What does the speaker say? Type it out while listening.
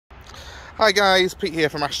Hi guys, Pete here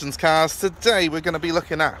from Ashton's Cars. Today we're going to be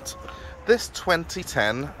looking at this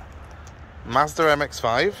 2010 Mazda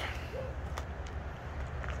MX5,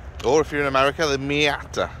 or if you're in America, the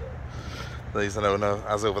Miata, these are known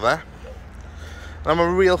as over there. I'm a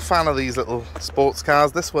real fan of these little sports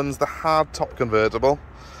cars. This one's the hardtop convertible.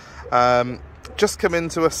 Just come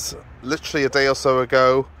into us literally a day or so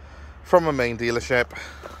ago from a main dealership.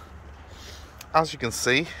 As you can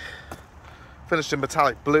see, finished in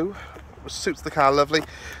metallic blue, which suits the car lovely.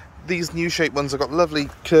 These new shape ones have got lovely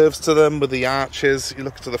curves to them with the arches. You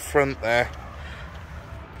look to the front there,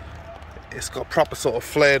 it's got proper sort of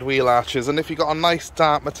flared wheel arches, and if you've got a nice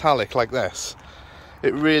dark metallic like this,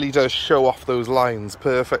 it really does show off those lines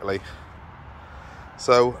perfectly.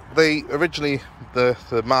 So they originally, the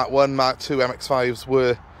Mark 1, Mark 2 MX5s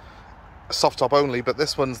were soft top only, but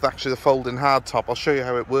this one's actually the folding hard top. I'll show you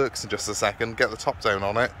how it works in just a second, get the top down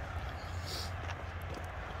on it.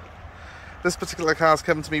 This particular car's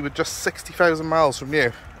come to me with just 60,000 miles from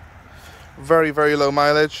new. Very, very low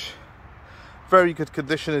mileage. Very good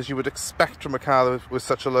condition as you would expect from a car with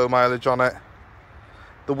such a low mileage on it.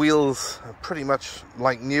 The wheels are pretty much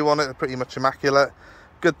like new on it, they're pretty much immaculate.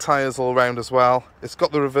 Good tyres all round as well. It's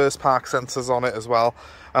got the reverse park sensors on it as well.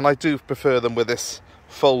 And I do prefer them with this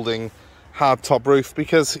folding hard top roof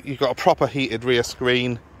because you've got a proper heated rear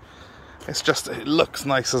screen. It looks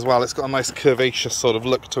nice as well. It's got a nice curvaceous sort of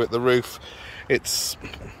look to it, the roof. It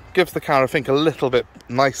gives the car, I think, a little bit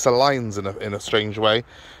nicer lines in a strange way,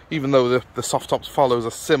 even though the soft tops follows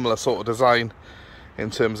a similar sort of design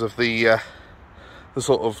in terms of the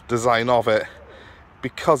sort of design of it.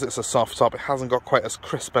 Because it's a soft top, it hasn't got quite as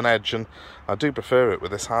crisp an edge, and I do prefer it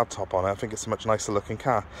with this hard top on it. I think it's a much nicer looking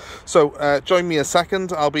car. So join me a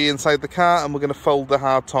second, I'll be inside the car and we're going to fold the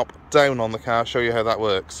hard top down on the car, show you how that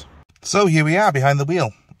works. So here we are behind the wheel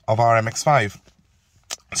of our MX5.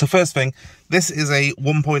 So first thing, this is a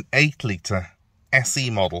 1.8 litre SE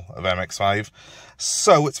model of MX5.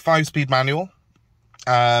 So it's 5-speed manual.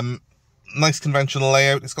 Nice conventional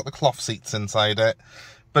layout. It's got the cloth seats inside it.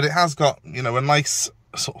 But it has got, you know, a nice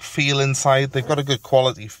sort of feel inside. They've got a good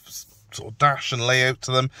quality sort of dash and layout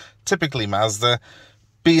to them. Typically Mazda.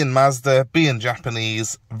 Being Mazda, being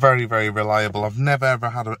Japanese, very, very reliable. I've never ever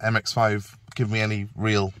had an MX5 give me any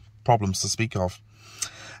real problems to speak of.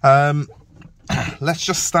 Let's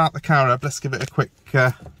just start the car up. Let's give it a quick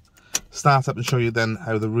start up and show you then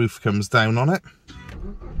how the roof comes down on it.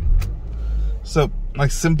 So,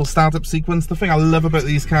 nice simple startup sequence. The thing I love about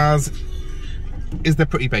these cars is they're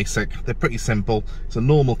pretty basic, they're pretty simple. It's a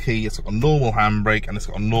normal key, it's got a normal handbrake, and it's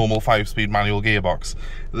got a normal 5-speed manual gearbox.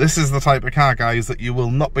 This is the type of car, guys, that you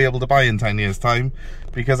will not be able to buy in 10 years time,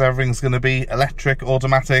 because everything's going to be electric,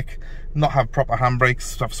 automatic, not have proper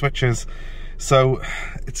handbrakes, have switches. So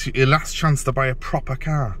it's your last chance to buy a proper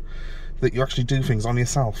car that you actually do things on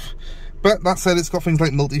yourself. But that said, it's got things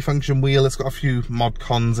like multi-function wheel, it's got a few mod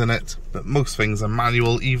cons in it, but most things are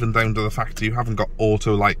manual, even down to the fact that you haven't got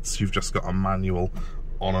auto lights, you've just got a manual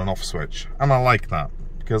on and off switch. And I like that,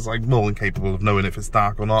 because I'm more than capable of knowing if it's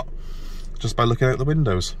dark or not, just by looking out the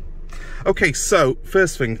windows. Okay, so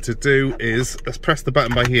first thing to do is, let's press the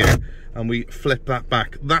button by here, and we flip that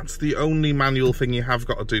back. That's the only manual thing you have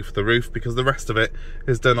got to do for the roof, because the rest of it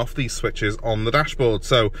is done off these switches on the dashboard.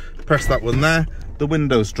 So press that one there, the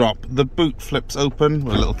windows drop, the boot flips open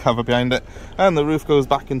with a little cover behind it, and the roof goes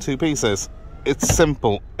back in 2 pieces. It's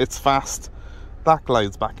simple, it's fast, that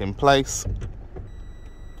glides back in place,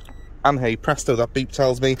 and hey presto, that beep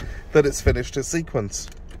tells me that it's finished its sequence.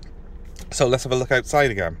 So let's have a look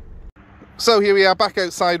outside again. So here we are back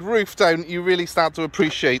outside, roof down. You really start to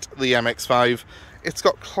appreciate the MX5. It's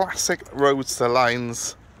got classic roadster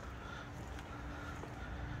lines,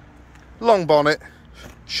 long bonnet,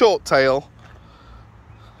 short tail,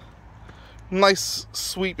 nice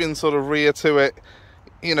sweeping sort of rear to it.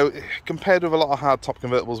 You know, compared with a lot of hardtop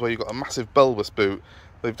convertibles where you've got a massive bulbous boot,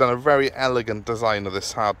 they've done a very elegant design of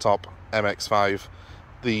this hardtop MX5.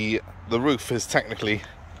 The roof is technically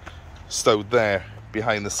stowed there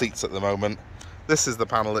behind the seats at the moment. This is the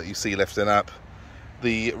panel that you see lifting up.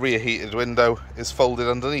 The rear heated window is folded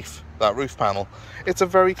underneath that roof panel. It's a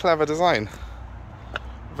very clever design.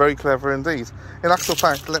 Very clever indeed. In actual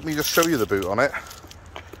fact, let me just show you the boot on it,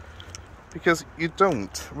 because you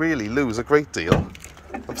don't really lose a great deal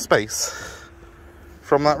of space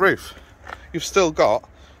from that roof. You've still got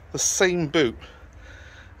the same boot,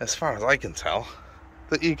 as far as I can tell,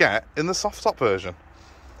 that you get in the soft top version.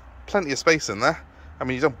 Plenty of space in there. I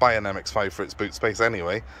mean, you don't buy an MX5 for its boot space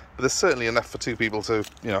anyway, but there's certainly enough for 2 people to,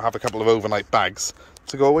 you know, have a couple of overnight bags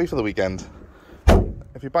to go away for the weekend.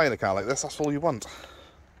 If you're buying a car like this, that's all you want.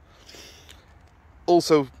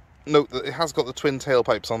 Also, note that it has got the twin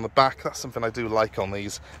tailpipes on the back. That's something I do like on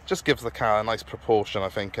these. Just gives the car a nice proportion, I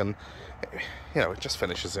think, and you know, it just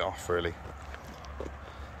finishes it off really.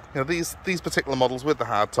 You know, these particular models with the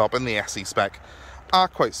hardtop and the SE spec are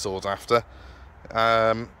quite sought after.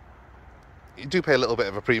 You do pay a little bit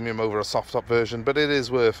of a premium over a soft top version, but it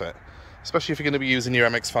is worth it, especially if you're going to be using your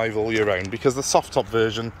MX-5 all year round, because the soft top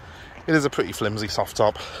version, it is a pretty flimsy soft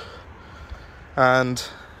top, and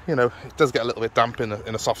you know, it does get a little bit damp in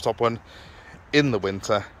a soft top one in the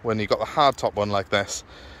winter. When you've got the hard top one like this,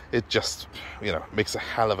 it just, you know, makes a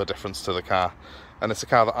hell of a difference to the car, and it's a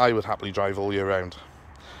car that I would happily drive all year round.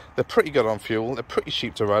 They're pretty good on fuel, they're pretty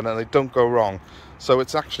cheap to run, and they don't go wrong, so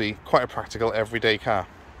it's actually quite a practical everyday car.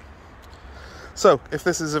 So if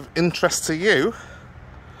this is of interest to you,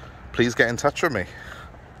 please get in touch with me.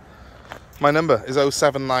 My number is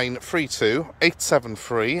 07932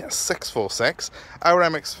 873 646. Our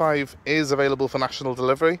MX-5 is available for national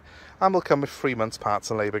delivery and will come with 3 months parts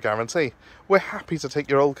and labour guarantee. We're happy to take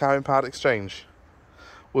your old car in part exchange.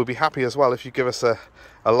 We'll be happy as well if you give us a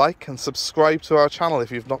like and subscribe to our channel if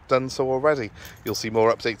you've not done so already. You'll see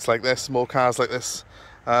more updates like this, more cars like this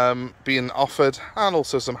being offered, and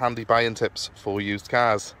also some handy buy-in tips for used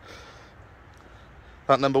cars.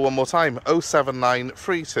 That number one more time,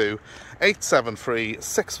 07932 873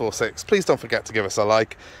 646. Please don't forget to give us a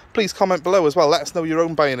like. Please comment below as well. Let us know your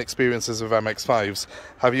own buying experiences with MX-5s.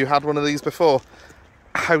 Have you had one of these before?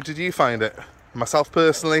 How did you find it? Myself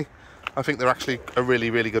personally, I think they're actually a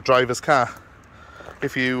really, really good driver's car.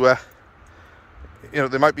 If you, you know,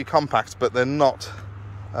 they might be compact, but they're not.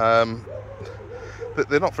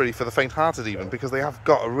 They're not really for the faint-hearted even, because they have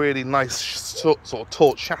got a really nice sort of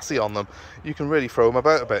taut chassis on them. You can really throw them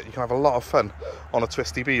about a bit. You can have a lot of fun on a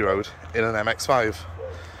twisty B road in an MX-5.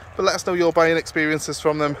 But let us know your buying experiences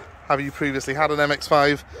from them. Have you previously had an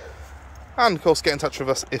MX-5? And of course, get in touch with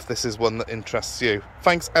us if this is one that interests you.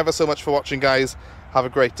 Thanks ever so much for watching, guys. Have a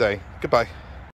great day. Goodbye.